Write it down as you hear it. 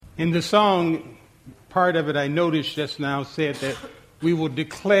In the song, part of it I noticed just now said that we will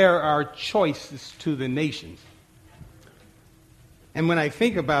declare our choices to the nations. And when I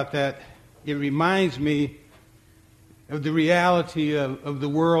think about that, it reminds me of the reality of the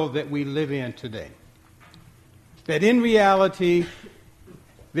world that we live in today. That in reality,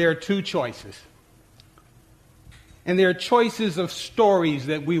 there are two choices. And there are choices of stories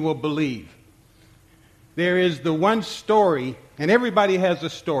that we will believe. There is the one story, and everybody has a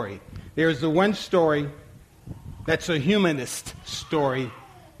story. There is the one story that's a humanist story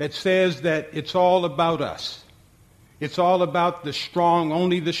that says that it's all about us. It's all about the strong,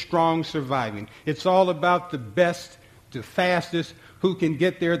 only the strong surviving. It's all about the best, the fastest, who can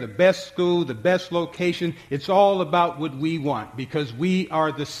get there, the best school, the best location. It's all about what we want because we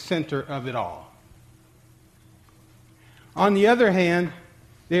are the center of it all. On the other hand,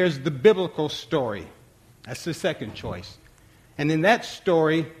 there's the biblical story. That's the second choice. And in that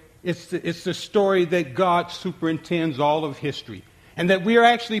story, it's the story that God superintends all of history and that we are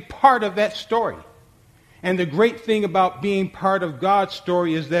actually part of that story. And the great thing about being part of God's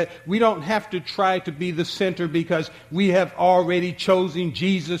story is that we don't have to try to be the center because we have already chosen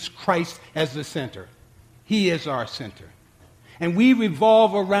Jesus Christ as the center. He is our center. And we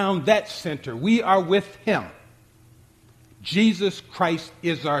revolve around that center. We are with Him. Jesus Christ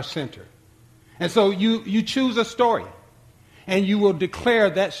is our center. And so you choose a story, and you will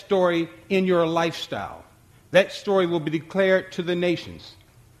declare that story in your lifestyle. That story will be declared to the nations.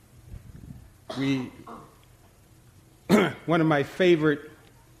 One of my favorite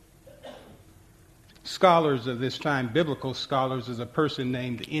scholars of this time, biblical scholars, is a person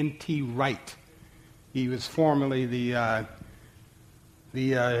named N.T. Wright. He was formerly the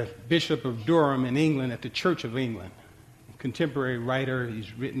Bishop of Durham in England at the Church of England. Contemporary writer.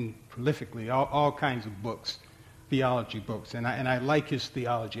 He's written prolifically all kinds of books, theology books, and I like his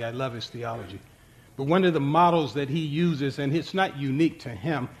theology. I love his theology. But one of the models that he uses, and it's not unique to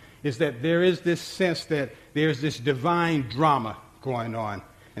him, is that there is this sense that there's this divine drama going on.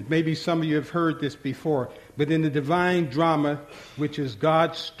 And maybe some of you have heard this before, but in the divine drama, which is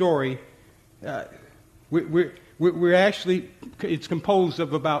God's story, we're actually, it's composed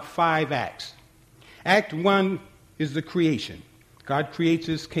of about 5 acts. Act 1 is the creation. God creates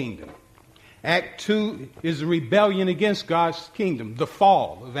His kingdom. Act 2 is the rebellion against God's kingdom, the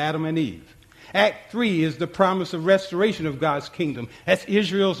fall of Adam and Eve. Act 3 is the promise of restoration of God's kingdom. That's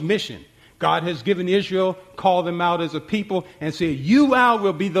Israel's mission. God has given Israel, called them out as a people, and said, you all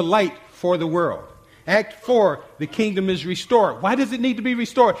will be the light for the world. Act 4, the kingdom is restored. Why does it need to be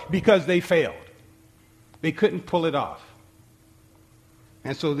restored? Because they failed. They couldn't pull it off.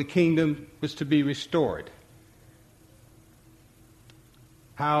 And so the kingdom was to be restored.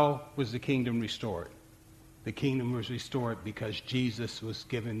 How was the kingdom restored? The kingdom was restored because Jesus was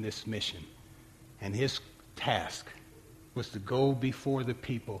given this mission. And His task was to go before the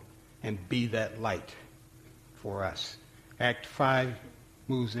people and be that light for us. Act 5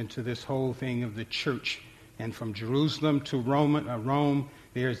 moves into this whole thing of the church. And from Jerusalem to Rome,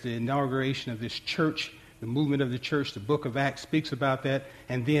 there's the inauguration of this church, the movement of the church. The book of Acts speaks about that.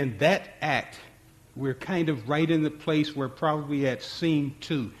 And then that act, we're kind of right in the place where probably at scene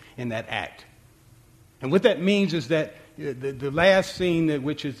 2 in that act. And what that means is that the last scene,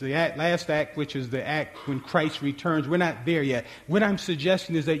 which is the last act, which is the act when Christ returns, we're not there yet. What I'm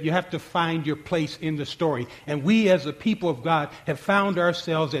suggesting is that you have to find your place in the story. And we as a people of God have found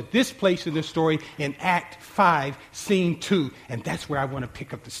ourselves at this place in the story in Act 5, scene 2. And that's where I want to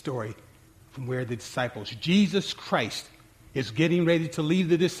pick up the story from where the disciples, Jesus Christ, is getting ready to leave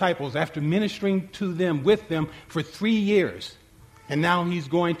the disciples after ministering to them, with them, for 3 years. And now He's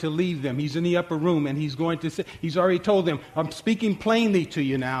going to leave them. He's in the upper room, and He's going to say, He's already told them, I'm speaking plainly to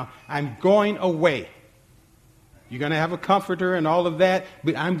you now. I'm going away. You're going to have a comforter and all of that,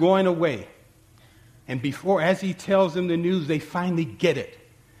 but I'm going away. And as He tells them the news, they finally get it.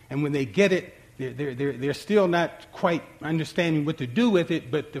 And when they get it, they're still not quite understanding what to do with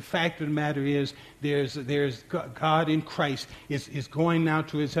it, but the fact of the matter is there's God in Christ is going now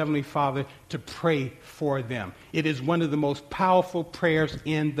to His Heavenly Father to pray for them. It is one of the most powerful prayers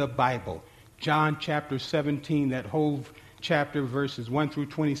in the Bible. John chapter 17, that whole chapter, verses 1 through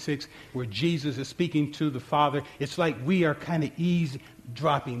 26, where Jesus is speaking to the Father. It's like we are kind of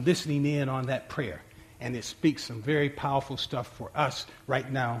eavesdropping, listening in on that prayer. And it speaks some very powerful stuff for us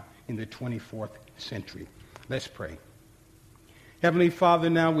right now in the 24th century. Let's pray. Heavenly Father,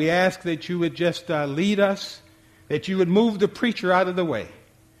 now we ask that you would just lead us, that you would move the preacher out of the way,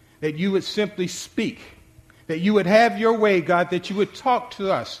 that you would simply speak, that you would have your way, God, that you would talk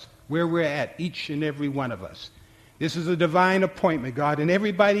to us where we're at, each and every one of us, This is a divine appointment, God, and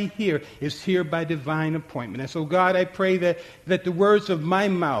everybody here is here by divine appointment. And so, God, I pray that the words of my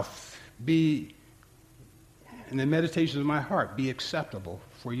mouth be, and the meditations of my heart be acceptable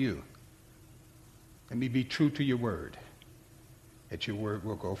for you. Let me be true to your word, that your word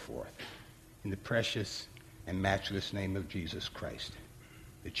will go forth. In the precious and matchless name of Jesus Christ,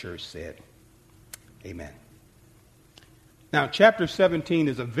 the church said, amen. Now, chapter 17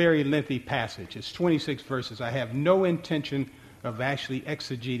 is a very lengthy passage. It's 26 verses. I have no intention of actually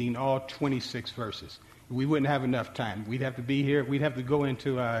exegeting all 26 verses. We wouldn't have enough time. We'd have to be here. We'd have to go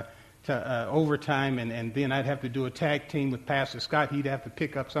into overtime, and then I'd have to do a tag team with Pastor Scott. He'd have to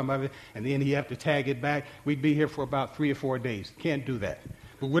pick up some of it, and then he'd have to tag it back. We'd be here for about 3 or 4 days. Can't do that.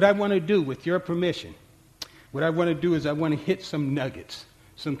 But what I want to do, with your permission, what I want to do is I want to hit some nuggets,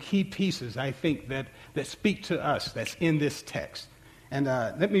 some key pieces, I think, that speak to us, that's in this text. And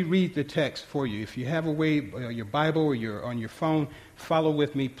let me read the text for you. If you have a way, your Bible or you're on your phone, follow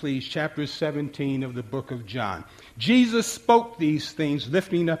with me, please. Chapter 17 of the book of John. Jesus spoke these things,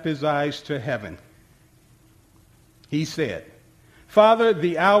 lifting up his eyes to heaven. He said, Father,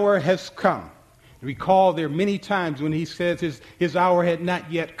 the hour has come. Recall there are many times when he says his hour had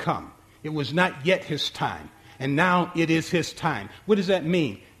not yet come. It was not yet his time. And now it is his time. What does that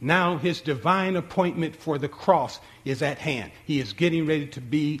mean? Now his divine appointment for the cross is at hand. He is getting ready to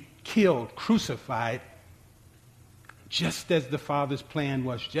be killed, crucified, just as the Father's plan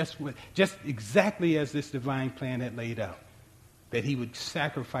was, just exactly as this divine plan had laid out, that he would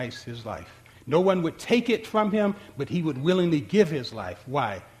sacrifice his life. No one would take it from him, but he would willingly give his life.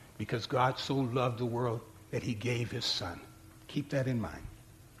 Why? Because God so loved the world that he gave his Son. Keep that in mind.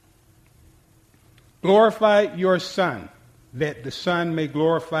 Glorify your Son, that the Son may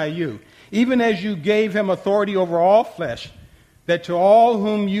glorify you, even as you gave him authority over all flesh, that to all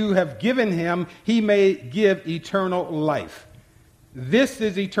whom you have given him, he may give eternal life. This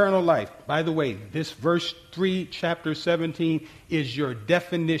is eternal life. By the way, this verse 3, chapter 17, is your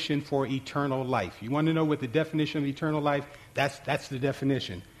definition for eternal life. You want to know what the definition of eternal life? That's the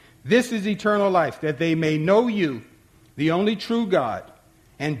definition. This is eternal life, that they may know you, the only true God,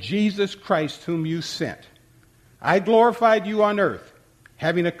 and Jesus Christ whom you sent. I glorified you on earth,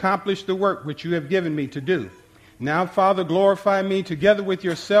 having accomplished the work which you have given me to do. Now, Father, glorify me together with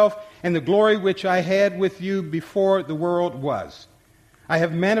yourself and the glory which I had with you before the world was. I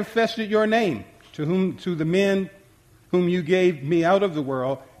have manifested your name to the men whom you gave me out of the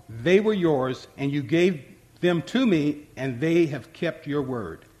world. They were yours, and you gave them to me, and they have kept your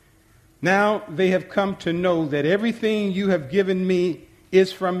word. Now they have come to know that everything you have given me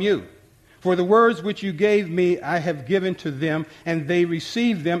is from you. For the words which you gave me I have given to them, and they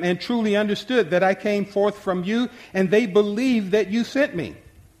received them and truly understood that I came forth from you, and they believed that you sent me.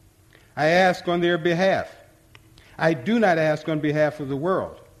 I ask on their behalf. I do not ask on behalf of the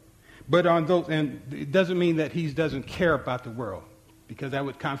world, but on those, and it doesn't mean that he doesn't care about the world, because that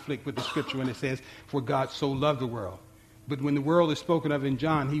would conflict with the scripture when it says, for God so loved the world. But when the world is spoken of in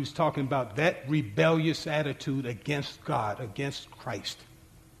John, he was talking about that rebellious attitude against God, against Christ.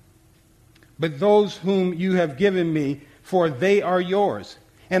 But those whom you have given me, for they are yours.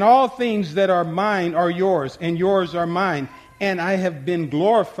 And all things that are mine are yours, and yours are mine. And I have been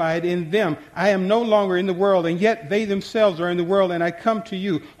glorified in them. I am no longer in the world, and yet they themselves are in the world, and I come to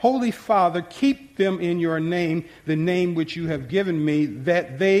you. Holy Father, keep them in your name, the name which you have given me,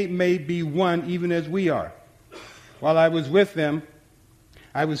 that they may be one, even as we are. While I was with them,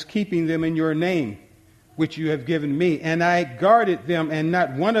 I was keeping them in your name, which you have given me. And I guarded them, and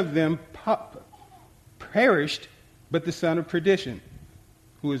not one of them perished, but the son of perdition.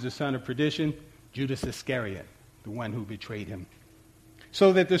 Who is the son of perdition? Judas Iscariot, the one who betrayed him.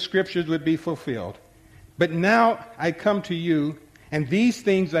 So that the scriptures would be fulfilled. But now I come to you, and these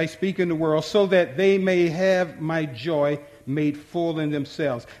things I speak in the world, so that they may have my joy made full in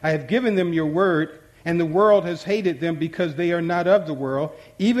themselves. I have given them your word, and the world has hated them because they are not of the world,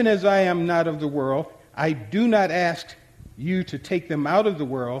 even as I am not of the world. I do not ask you to take them out of the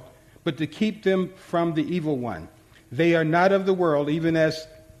world, but to keep them from the evil one. They are not of the world, even as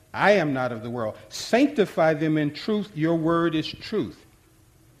I am not of the world. Sanctify them in truth. Your word is truth.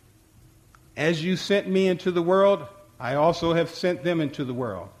 As you sent me into the world, I also have sent them into the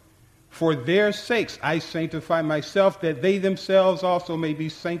world. For their sakes I sanctify myself, that they themselves also may be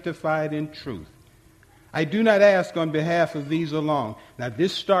sanctified in truth. I do not ask on behalf of these alone. Now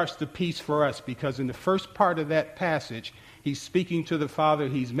this starts the piece for us, because in the first part of that passage, he's speaking to the Father.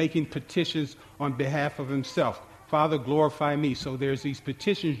 He's making petitions on behalf of himself. Father, glorify me. So there's these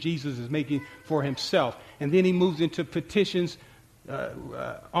petitions Jesus is making for himself. And then he moves into petitions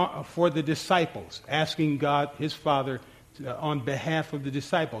for the disciples, asking God, his Father, on behalf of the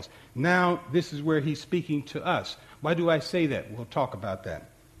disciples. Now, this is where he's speaking to us. Why do I say that? We'll talk about that.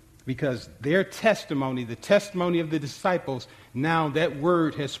 Because their testimony, the testimony of the disciples, now that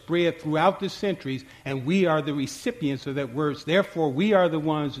word has spread throughout the centuries, and we are the recipients of that word. Therefore, we are the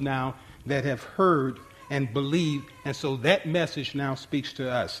ones now that have heard and believed, and so that message now speaks to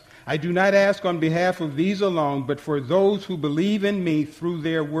us. I do not ask on behalf of these alone, but for those who believe in me through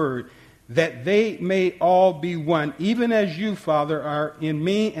their word, that they may all be one, even as you, Father, are in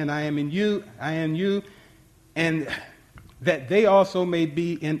me, and I am in you, and that they also may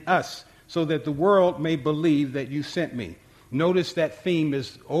be in us, so that the world may believe that you sent me. Notice that theme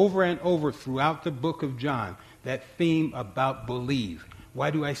is over and over throughout the book of John, that theme about believe. Why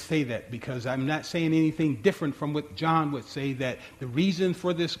do I say that? Because I'm not saying anything different from what John would say, that the reason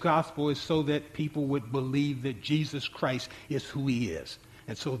for this gospel is so that people would believe that Jesus Christ is who he is.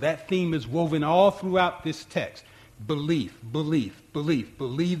 And so that theme is woven all throughout this text. Belief, belief, belief.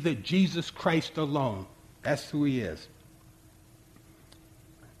 Believe that Jesus Christ alone, that's who he is.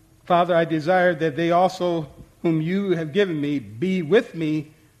 Father, I desire that they also, whom you have given me, be with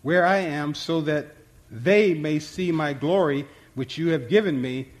me where I am, so that they may see my glory, which you have given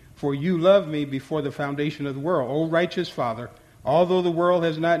me, for you loved me before the foundation of the world. O righteous Father, although the world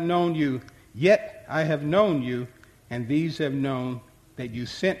has not known you, yet I have known you, and these have known that you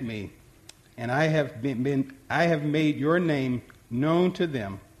sent me, and I have made your name known to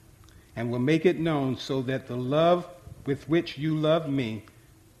them, and will make it known, so that the love with which you loved me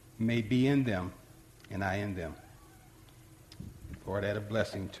may be in them, and I in them. Lord, add a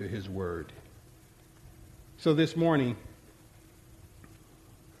blessing to his word. So this morning,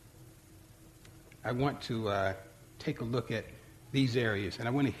 I want to take a look at these areas, and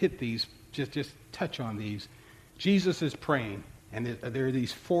I want to hit these, just touch on these. Jesus is praying, and there are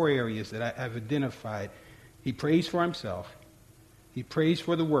these four areas that I've identified. He prays for himself, he prays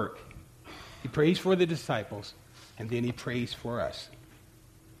for the work, he prays for the disciples, and then he prays for us.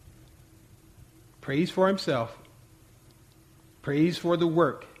 Prays for himself, prays for the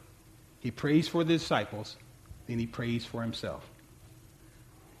work, he prays for the disciples, then he prays for himself.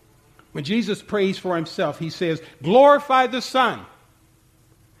 When Jesus prays for himself, he says, glorify the Son.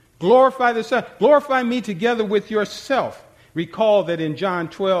 Glorify the Son. Glorify me together with yourself. Recall that in John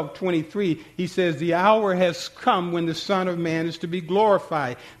 12:23, he says, the hour has come when the Son of Man is to be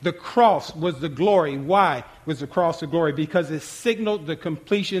glorified. The cross was the glory. Why was the cross the glory? Because it signaled the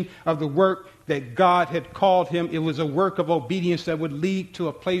completion of the work that God had called him. It was a work of obedience that would lead to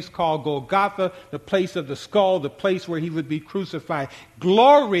a place called Golgotha, the place of the skull, the place where he would be crucified.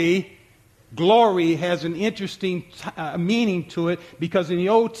 Glory has an interesting meaning to it, because in the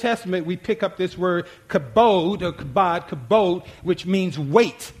Old Testament we pick up this word kabod, or kabod, which means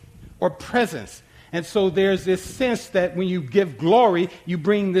weight or presence. And so there's this sense that when you give glory, you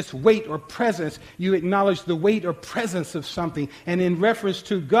bring this weight or presence. You acknowledge the weight or presence of something. And in reference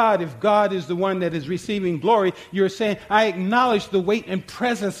to God, if God is the one that is receiving glory, you're saying, I acknowledge the weight and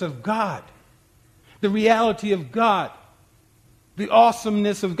presence of God, the reality of God, the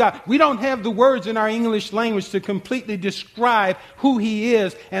awesomeness of God. We don't have the words in our English language to completely describe who he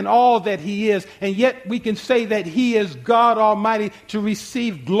is and all that he is. And yet we can say that he is God Almighty to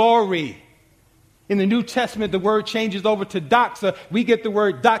receive glory. In the New Testament, the word changes over to doxa. We get the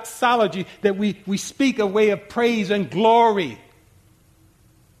word doxology, that we speak a way of praise and glory.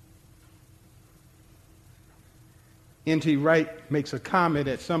 N.T. Wright makes a comment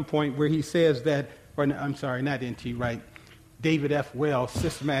at some point where he says that, or I'm sorry, not N.T. Wright, David F. Wells,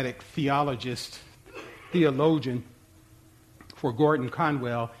 systematic theologist, theologian for Gordon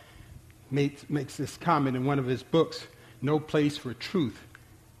Conwell, makes this comment in one of his books, No Place for Truth.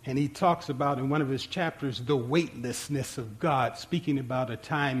 And he talks about in one of his chapters the weightlessness of God, speaking about a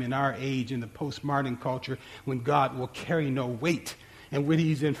time in our age in the postmodern culture when God will carry no weight. And what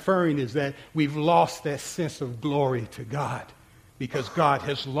he's inferring is that we've lost that sense of glory to God, because God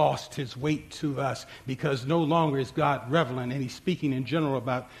has lost his weight to us, because no longer is God relevant. And he's speaking in general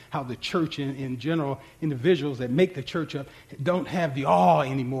about how the church in general, individuals that make the church up, don't have the awe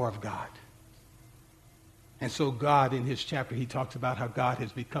anymore of God. And so God, in his chapter, he talks about how God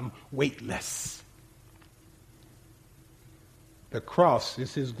has become weightless. The cross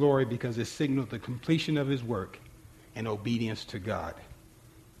is his glory because it signaled the completion of his work and obedience to God.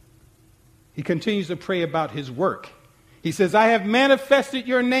 He continues to pray about his work. He says, I have manifested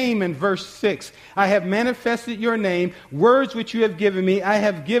your name in verse 6. I have manifested your name. Words which you have given me, I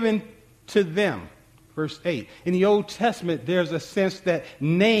have given to them. verse 8. In the Old Testament, there's a sense that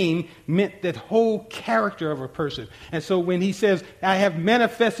name meant that whole character of a person. And so when he says, I have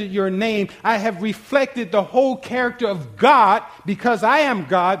manifested your name, I have reflected the whole character of God, because I am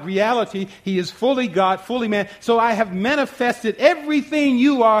God, reality, he is fully God, fully man. So I have manifested everything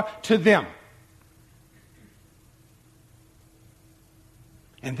you are to them.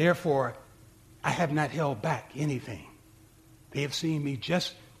 And therefore, I have not held back anything. They have seen me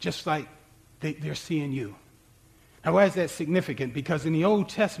just like they're seeing you. Now, why is that significant? Because in the Old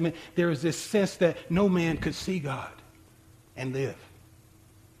Testament, there is this sense that no man could see God and live.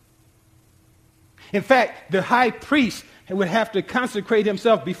 In fact, the high priest would have to consecrate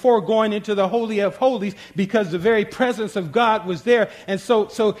himself before going into the Holy of Holies, because the very presence of God was there. And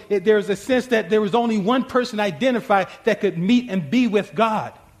so there's a sense that there was only one person identified that could meet and be with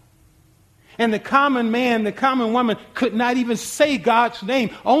God. And the common man, the common woman could not even say God's name.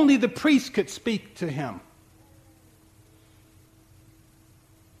 Only the priest could speak to him.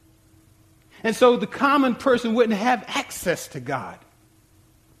 And so the common person wouldn't have access to God.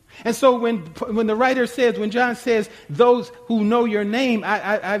 And so when the writer says, when John says, those who know your name,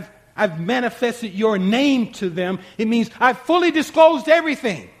 I've manifested your name to them, it means I've fully disclosed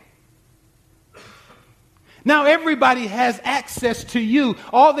everything. Now everybody has access to you.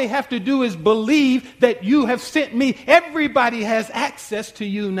 All they have to do is believe that you have sent me. Everybody has access to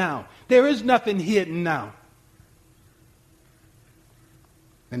you now. There is nothing hidden now.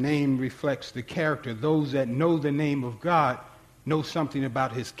 The name reflects the character. Those that know the name of God know something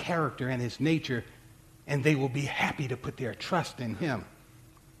about his character and his nature, and they will be happy to put their trust in him.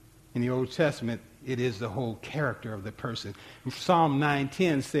 In the Old Testament, it is the whole character of the person. Psalm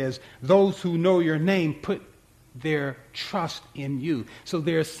 9:10 says, those who know your name put their trust in you. So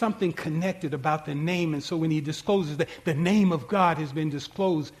there's something connected about the name. And so when he discloses that the name of God has been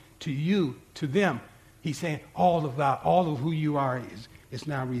disclosed to you, to them, he's saying all of God, all of who you are is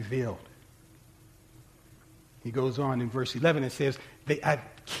now revealed. He goes on in verse 11 and says, I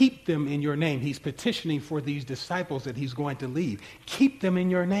keep them in your name. He's petitioning for these disciples that he's going to leave. Keep them in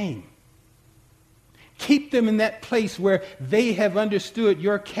your name. Keep them in that place where they have understood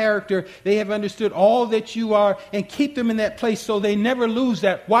your character. They have understood all that you are, and keep them in that place so they never lose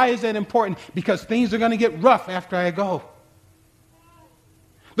that. Why is that important? Because things are going to get rough after I go.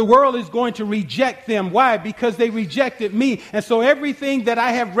 The world is going to reject them. Why? Because they rejected me. And so everything that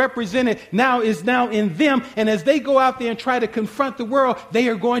I have represented now is now in them. And as they go out there and try to confront the world, they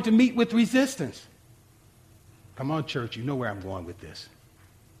are going to meet with resistance. Come on, church, you know where I'm going with this.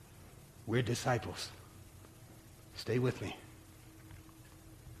 We're disciples. Stay with me.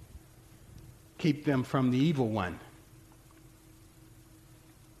 Keep them from the evil one.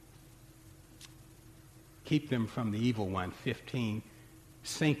 Keep them from the evil one. 15.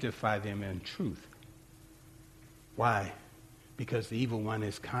 Sanctify them in truth. Why? Because the evil one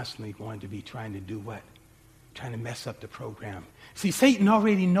is constantly going to be trying to do what? Trying to mess up the program. See, Satan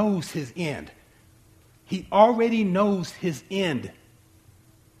already knows his end. He already knows his end.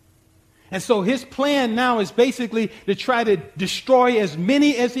 And so his plan now is basically to try to destroy as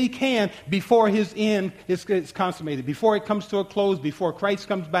many as he can before his end is consummated. Before it comes to a close, before Christ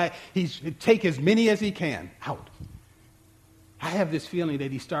comes back, he's take as many as he can out. I have this feeling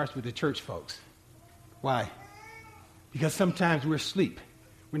that he starts with the church folks. Why? Because sometimes we're asleep.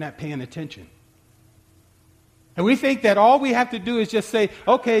 We're not paying attention. And we think that all we have to do is just say,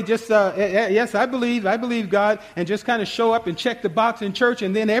 okay, yes, I believe God, and just kind of show up and check the box in church,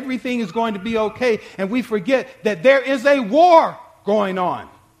 and then everything is going to be okay. And we forget that there is a war going on.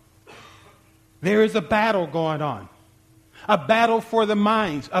 There is a battle going on. A battle for the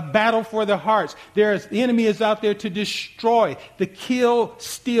minds, a battle for the hearts. The enemy is out there to destroy, to kill,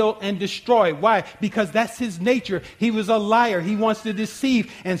 steal, and destroy. Why? Because that's his nature. He was a liar. He wants to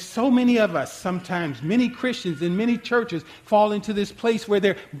deceive. And so many of us, sometimes, many Christians in many churches fall into this place where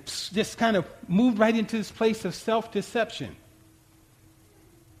they're just kind of moved right into this place of self-deception.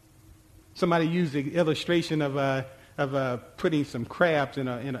 Somebody used the illustration of putting some crabs in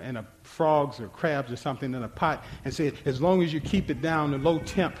a frogs or crabs or something in a pot, and said, as long as you keep it down to low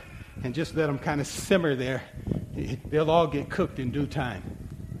temp and just let them kind of simmer there, they'll all get cooked in due time.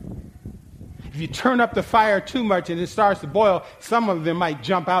 If you turn up the fire too much and it starts to boil, some of them might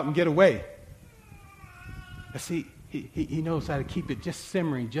jump out and get away. But see, he knows how to keep it just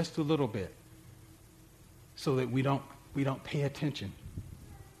simmering just a little bit so that we don't pay attention.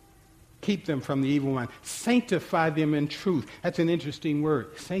 Keep them from the evil one. Sanctify them in truth. That's an interesting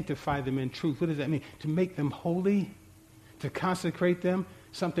word. Sanctify them in truth. What does that mean? To make them holy, to consecrate them.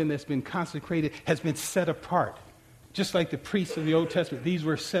 Something that's been consecrated has been set apart. Just like the priests of the Old Testament, these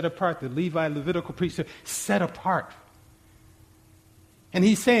were set apart. The Levitical priests are set apart. And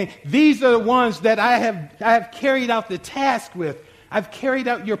he's saying, these are the ones that I have carried out the task with. I've carried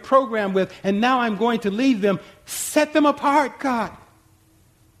out your program with, and now I'm going to leave them. Set them apart, God.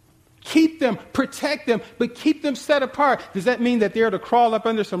 Keep them, protect them, but keep them set apart. Does that mean that they're to crawl up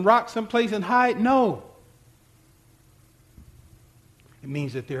under some rock someplace and hide? No. It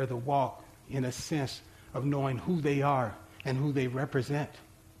means that they're to walk in a sense of knowing who they are and who they represent.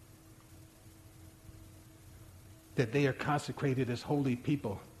 That they are consecrated as holy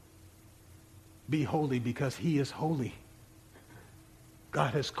people. Be holy because he is holy.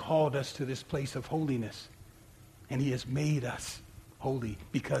 God has called us to this place of holiness. And he has made us holy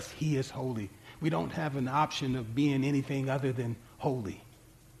because he is holy. We don't have an option of being anything other than holy.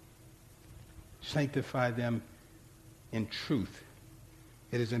 Sanctify them in truth.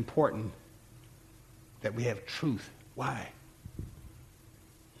 It is important that we have truth. Why?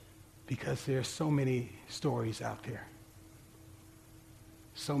 Because there are so many stories out there.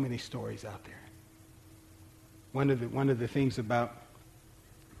 So many stories out there. One of the things about,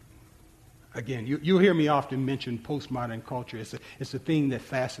 again, you'll hear me often mention postmodern culture. It's a thing that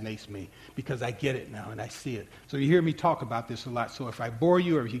fascinates me because I get it now and I see it. So you hear me talk about this a lot. So if I bore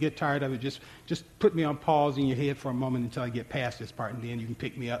you or if you get tired of it, just put me on pause in your head for a moment until I get past this part, and then you can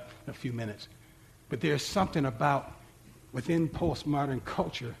pick me up in a few minutes. But there's something about within postmodern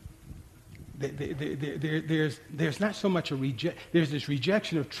culture. There's not so much there's this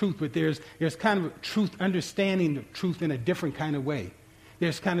rejection of truth, but there's kind of truth, understanding of truth in a different kind of way.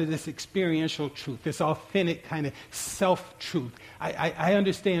 There's kind of this experiential truth, this authentic kind of self-truth. I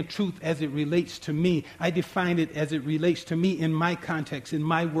understand truth as it relates to me. I define it as it relates to me in my context, in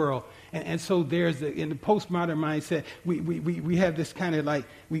my world. And so in the postmodern mindset, we have this kind of like,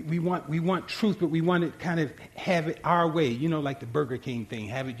 we want truth, but we want to kind of have it our way. You know, like the Burger King thing,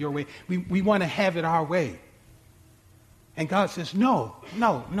 have it your way. We want to have it our way. And God says, no.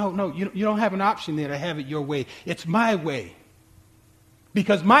 You don't have an option there to have it your way. It's my way.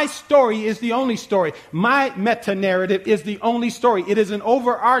 Because my story is the only story. My meta-narrative is the only story. It is an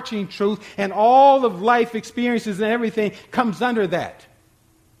overarching truth, and all of life experiences and everything comes under that.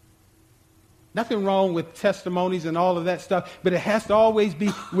 Nothing wrong with testimonies and all of that stuff, but it has to always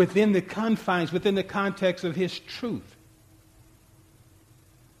be within the confines, within the context of his truth.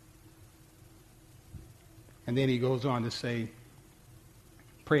 And then he goes on to say,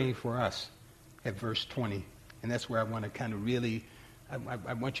 praying for us at verse 20. And that's where I want to kind of really...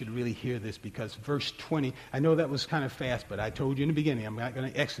 I want you to really hear this, because verse 20, I know that was kind of fast, but I told you in the beginning, I'm not going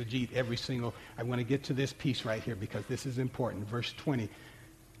to exegete I want to get to this piece right here because this is important. Verse 20,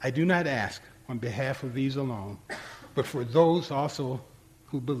 I do not ask on behalf of these alone, but for those also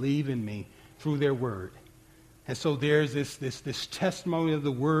who believe in me through their word. And so there's this testimony of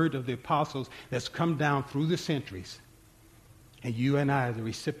the word of the apostles that's come down through the centuries. And you and I are the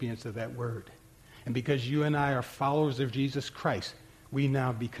recipients of that word. And because you and I are followers of Jesus Christ, we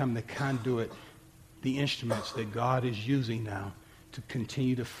now become the conduit, the instruments that God is using now to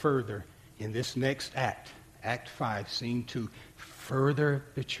continue to further in this next act, Act 5, Scene 2, further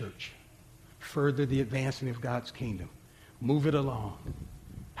the church, further the advancing of God's kingdom, move it along.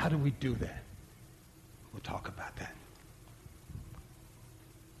 How do we do that? We'll talk about that.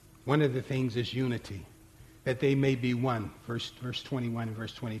 One of the things is unity, that they may be one, verse 21 and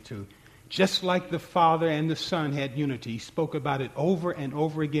verse 22. Just like the Father and the Son had unity. He spoke about it over and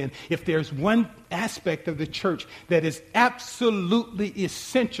over again. If there's one aspect of the church that is absolutely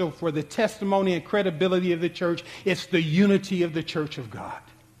essential for the testimony and credibility of the church, it's the unity of the church of God.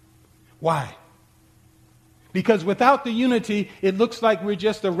 Why? Because without the unity, it looks like we're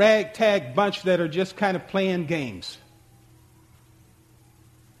just a ragtag bunch that are just kind of playing games.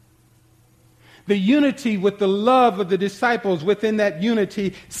 The unity with the love of the disciples within that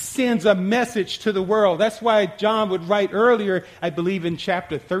unity sends a message to the world. That's why John would write earlier, I believe in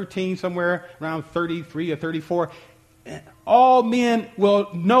chapter 13, somewhere around 33 or 34, all men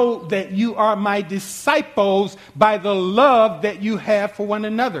will know that you are my disciples by the love that you have for one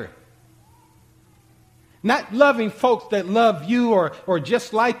another. Not loving folks that love you or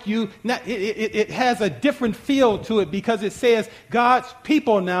just like you. It has a different feel to it because it says God's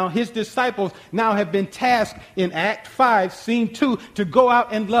people now, his disciples, now have been tasked in Act 5, Scene 2, to go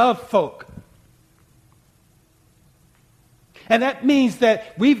out and love folk. And that means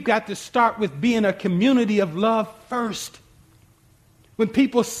that we've got to start with being a community of love first. When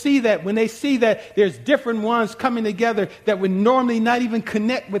people see that, when they see that there's different ones coming together that would normally not even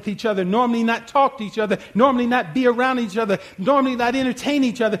connect with each other, normally not talk to each other, normally not be around each other, normally not entertain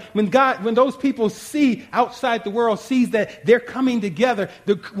each other, when those people see outside the world, sees that they're coming together,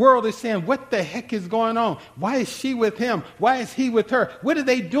 the world is saying, what the heck is going on? Why is she with him? Why is he with her? What are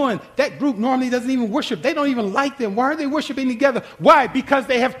they doing? That group normally doesn't even worship. They don't even like them. Why are they worshiping together? Why? Because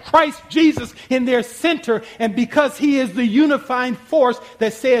they have Christ Jesus in their center, and because he is the unifying force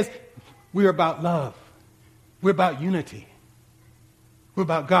that says we're about love. We're about unity. We're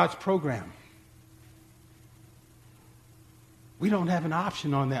about God's program. We don't have an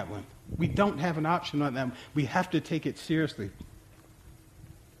option on that one. We don't have an option on that one. We have to take it seriously.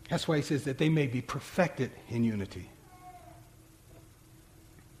 That's why he says that they may be perfected in unity.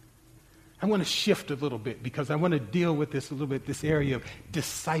 I want to shift a little bit because I want to deal with this a little bit, this area of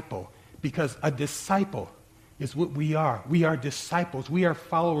disciple, because a disciple is what we are. We are disciples. We are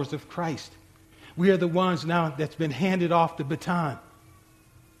followers of Christ. We are the ones now that's been handed off the baton.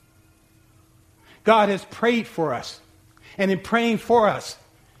 God has prayed for us. And in praying for us,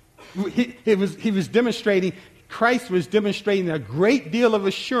 Christ was demonstrating a great deal of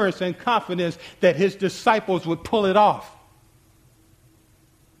assurance and confidence that his disciples would pull it off.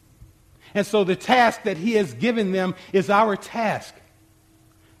 And so the task that he has given them is our task.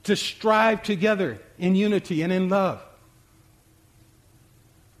 To strive together in unity and in love.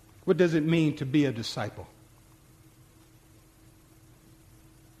 What does it mean to be a disciple?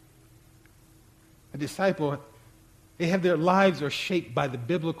 A disciple, they have their lives are shaped by the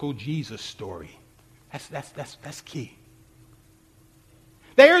biblical Jesus story. That's key.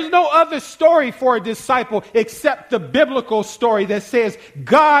 There is no other story for a disciple except the biblical story that says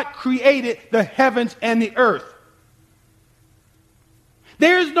God created the heavens and the earth.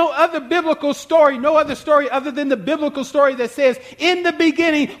 There is no other biblical story, no other story other than the biblical story that says, in the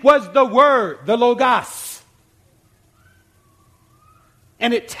beginning was the Word, the Logos.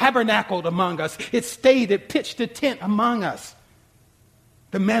 And it tabernacled among us. It stayed, it pitched a tent among us.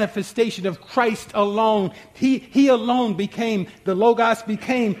 The manifestation of Christ alone. He alone became, the Logos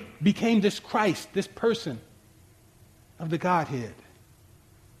became this Christ, this person of the Godhead.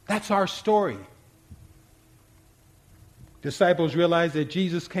 That's our story. Disciples realize that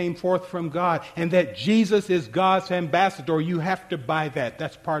Jesus came forth from God and that Jesus is God's ambassador. You have to buy that.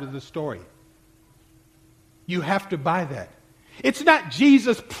 That's part of the story. You have to buy that. It's not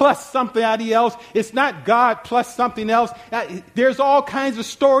Jesus plus something else. It's not God plus something else. There's all kinds of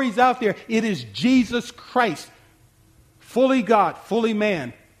stories out there. It is Jesus Christ, fully God, fully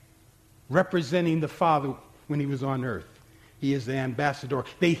man, representing the Father when he was on earth. He is the ambassador.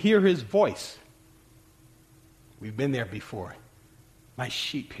 They hear his voice. We've been there before. My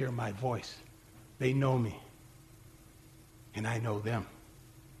sheep hear my voice. They know me. And I know them.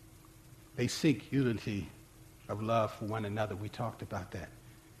 They seek unity of love for one another. We talked about that.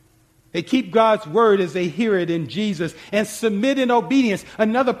 They keep God's word as they hear it in Jesus and submit in obedience.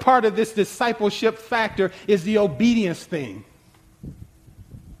 Another part of this discipleship factor is the obedience thing.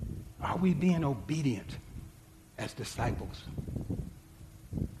 Are we being obedient as disciples?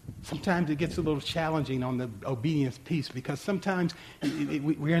 Sometimes it gets a little challenging on the obedience piece because sometimes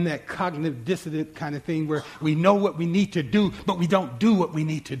we're in that cognitive dissonant kind of thing where we know what we need to do, but we don't do what we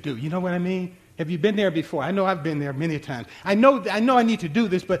need to do. You know what I mean? Have you been there before? I know I've been there many times. I know I need to do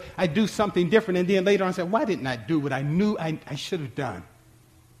this, but I do something different. And then later on I say, why didn't I do what I knew I should have done?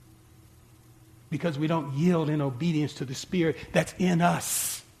 Because we don't yield in obedience to the Spirit that's in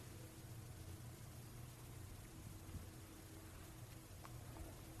us.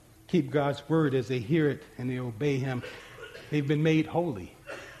 Keep God's word as they hear it and they obey him. They've been made holy.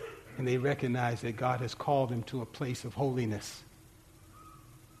 And they recognize that God has called them to a place of holiness.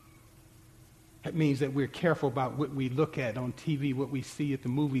 That means that we're careful about what we look at on TV, what we see at the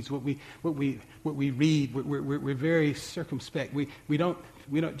movies, what we read. We're very circumspect. We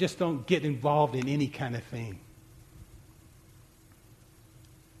don't get involved in any kind of thing.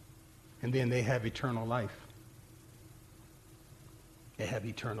 And then they have eternal life. They have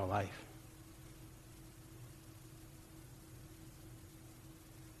eternal life.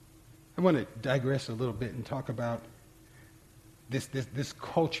 I want to digress a little bit and talk about this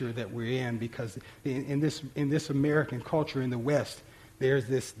culture that we're in, because in this American culture in the West, there's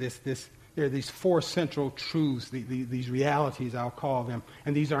there are these four central truths, these realities, I'll call them,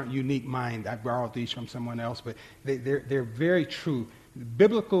 and these aren't unique mine. I borrowed these from someone else, but they're very true.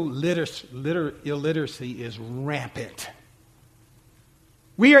 Biblical illiteracy is rampant.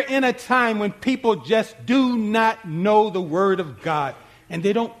 We are in a time when people just do not know the Word of God. And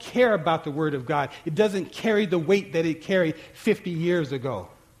they don't care about the Word of God. It doesn't carry the weight that it carried 50 years ago.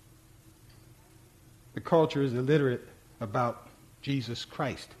 The culture is illiterate about Jesus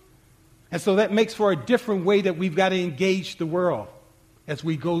Christ. And so that makes for a different way that we've got to engage the world as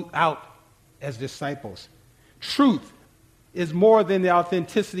we go out as disciples. Truth is more than the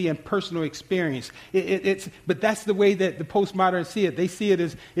authenticity and personal experience. But that's the way that the postmoderns see it. They see it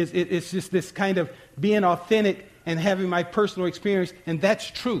as it's just this kind of being authentic and having my personal experience, and that's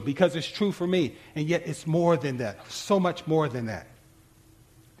true because it's true for me. And yet it's more than that, so much more than that.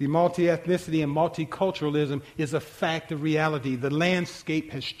 The multi-ethnicity and multiculturalism is a fact of reality. The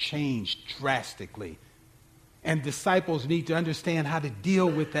landscape has changed drastically. And disciples need to understand how to deal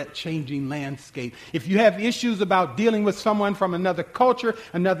with that changing landscape. If you have issues about dealing with someone from another culture,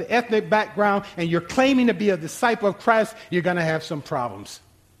 another ethnic background, and you're claiming to be a disciple of Christ, you're going to have some problems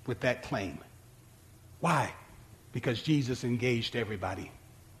with that claim. Why? Because Jesus engaged everybody.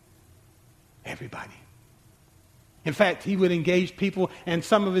 Everybody. In fact, he would engage people, and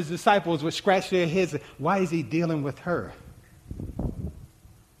some of his disciples would scratch their heads. Why is he dealing with her?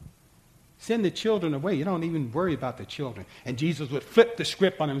 Send the children away. You don't even worry about the children. And Jesus would flip the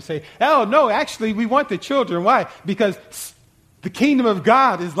script on them and say, oh, no, actually, we want the children. Why? Because the kingdom of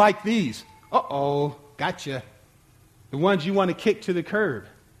God is like these. Uh-oh, gotcha. The ones you want to kick to the curb.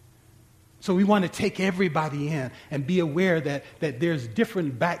 So we want to take everybody in and be aware that there's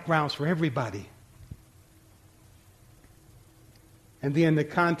different backgrounds for everybody. And then the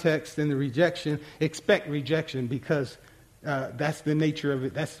context and the rejection, expect rejection because that's the nature of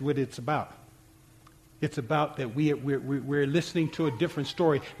it. That's what it's about. It's about that we're listening to a different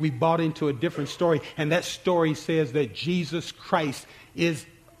story. We bought into a different story. And that story says that Jesus Christ is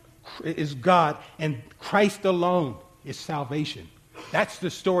God and Christ alone is salvation. That's the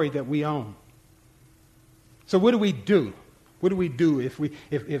story that we own. So what do we do? What do we do if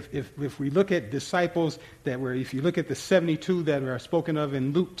we look at disciples if you look at the 72 that are spoken of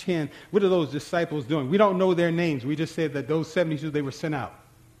in Luke 10, what are those disciples doing? We don't know their names. We just said that those 72, they were sent out.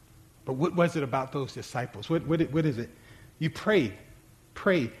 But what was it about those disciples? What is it? You pray.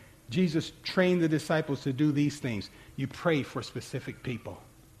 Pray. Jesus trained the disciples to do these things. You pray for specific people.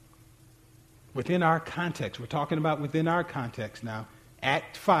 Within our context, we're talking about within our context now.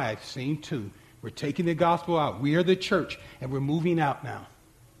 Act 5, Scene 2. We're taking the gospel out. We are the church, and we're moving out now.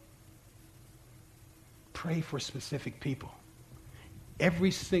 Pray for specific people.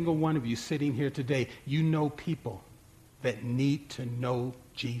 Every single one of you sitting here today, you know people that need to know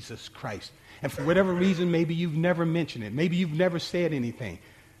Jesus Christ. And for whatever reason, maybe you've never mentioned it. Maybe you've never said anything.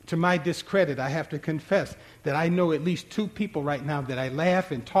 To my discredit, I have to confess that I know at least 2 people right now that I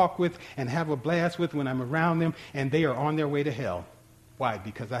laugh and talk with and have a blast with when I'm around them, and they are on their way to hell. Why?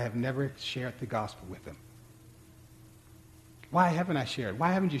 Because I have never shared the gospel with them. Why haven't I shared?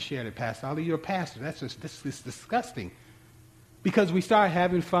 Why haven't you shared it, Pastor Ali? You're a pastor. This is disgusting. Because we start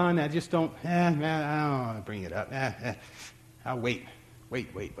having fun. I just don't, I don't want to bring it up. I'll wait. Wait.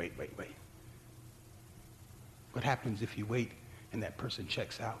 What happens if you wait and that person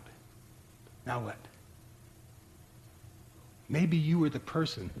checks out? Now what? Maybe you were the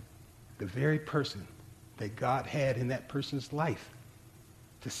person, the very person that God had in that person's life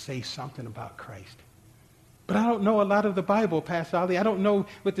to say something about Christ. But I don't know a lot of the Bible, Pastor Ali. I don't know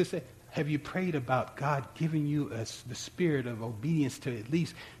what to say. Have you prayed about God giving you the spirit of obedience to at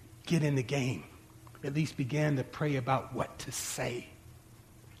least get in the game? At least begin to pray about what to say,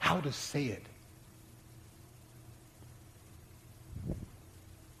 how to say it.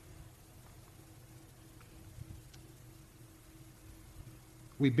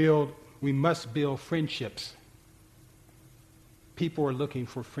 We must build friendships. People are looking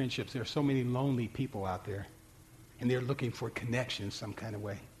for friendships. There are so many lonely people out there, and they're looking for connection some kind of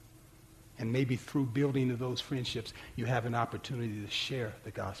way. And maybe through building of those friendships, you have an opportunity to share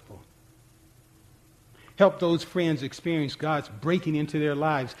the gospel. Help those friends experience God's breaking into their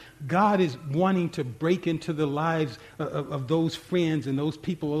lives. God is wanting to break into the lives of those friends and those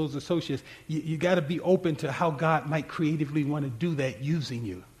people, those associates. You got to be open to how God might creatively want to do that using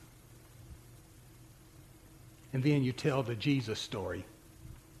you. And then you tell the Jesus story.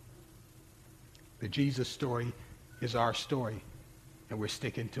 The Jesus story is our story, and we're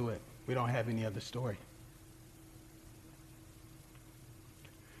sticking to it. We don't have any other story.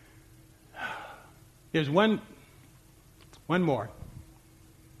 There's one more.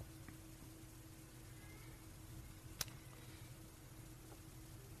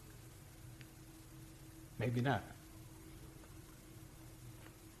 Maybe not.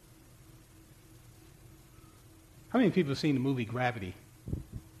 How many people have seen the movie Gravity?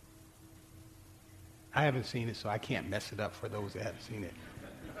 I haven't seen it, so I can't mess it up for those that haven't seen it.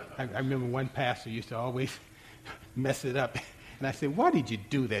 I remember one pastor used to always mess it up. And I said, why did you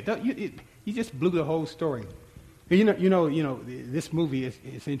do that? You just blew the whole story. You know, this movie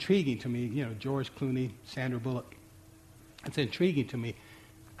is intriguing to me. You know, George Clooney, Sandra Bullock. It's intriguing to me.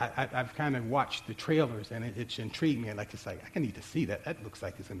 I've kind of watched the trailers, and it's intrigued me. And it's like, I need to see that. That looks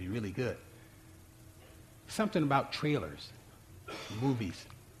like it's going to be really good. Something about trailers, movies.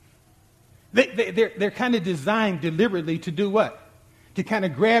 They're kind of designed deliberately to do what? To kind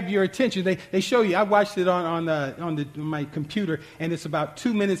of grab your attention. They show you. I watched it on my computer, and it's about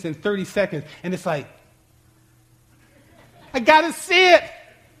 2 minutes and 30 seconds, and it's like, I got to see it.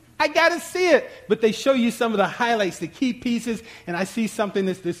 I got to see it. But they show you some of the highlights, the key pieces, and I see something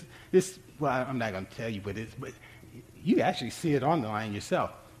this well, I'm not going to tell you, but you actually see it online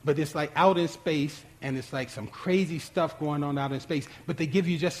yourself. But it's like out in space, and it's like some crazy stuff going on out in space, but they give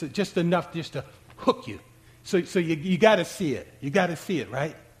you just enough just to hook you. So you got to see it. You got to see it,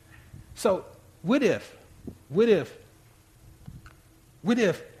 right? So what if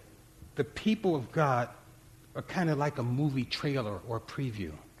the people of God are kind of like a movie trailer or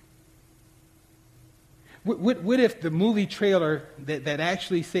preview? What if the movie trailer that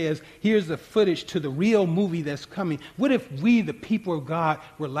actually says, here's the footage to the real movie that's coming, what if we, the people of God,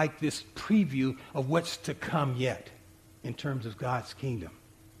 were like this preview of what's to come yet in terms of God's kingdom?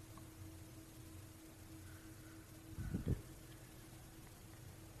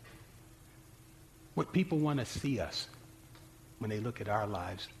 What people want to see us when they look at our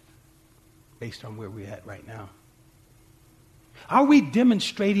lives based on where we're at right now. Are we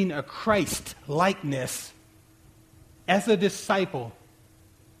demonstrating a Christ likeness as a disciple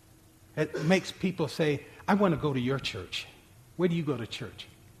that makes people say, I want to go to your church? Where do you go to church?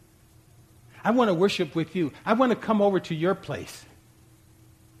 I want to worship with you. I want to come over to your place.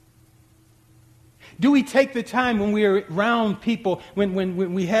 Do we take the time when we're around people, when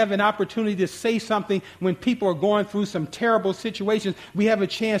we have an opportunity to say something, when people are going through some terrible situations, we have a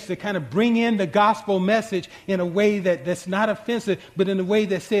chance to kind of bring in the gospel message in a way that's not offensive, but in a way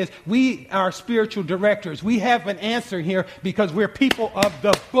that says, we are spiritual directors. We have an answer here because we're people of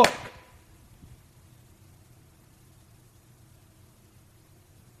the book.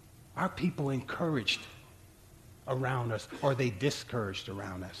 Are people encouraged around us, or are they discouraged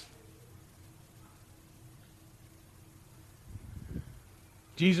around us?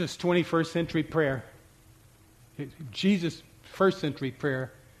 Jesus' 21st century prayer, Jesus' first century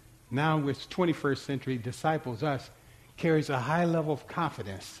prayer, now with 21st century disciples, us, carries a high level of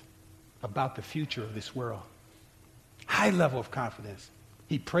confidence about the future of this world. High level of confidence.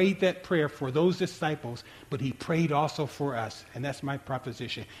 He prayed that prayer for those disciples, but he prayed also for us. And that's my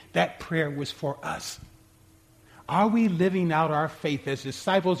proposition. That prayer was for us. Are we living out our faith as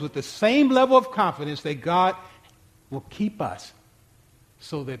disciples with the same level of confidence that God will keep us,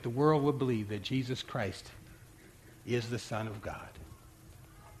 so that the world will believe that Jesus Christ is the Son of God?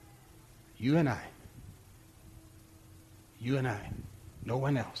 You and I, no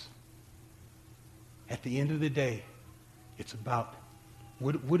one else. At the end of the day, it's about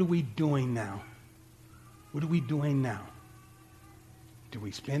what are we doing now? What are we doing now? Do we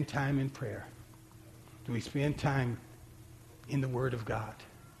spend time in prayer? Do we spend time in the Word of God?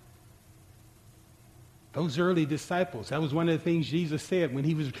 Those early disciples, that was one of the things Jesus said when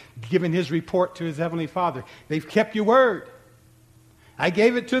he was giving his report to his heavenly Father. They've kept your word. I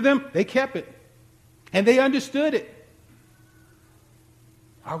gave it to them, they kept it. And they understood it.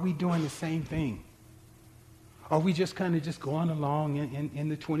 Are we doing the same thing? Are we just kind of just going along in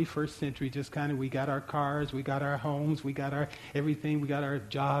the 21st century, just kind of, we got our cars, we got our homes, we got our everything, we got our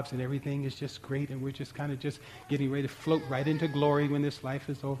jobs, and everything is just great, and we're just kind of just getting ready to float right into glory when this life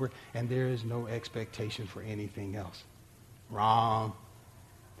is over, and there is no expectation for anything else? Wrong.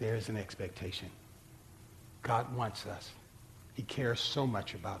 There is an expectation. God wants us. He cares so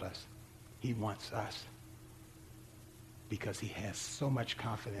much about us. He wants us because he has so much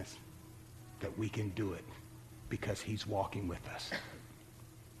confidence that we can do it, because he's walking with us.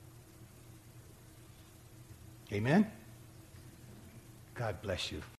 Amen? God bless you.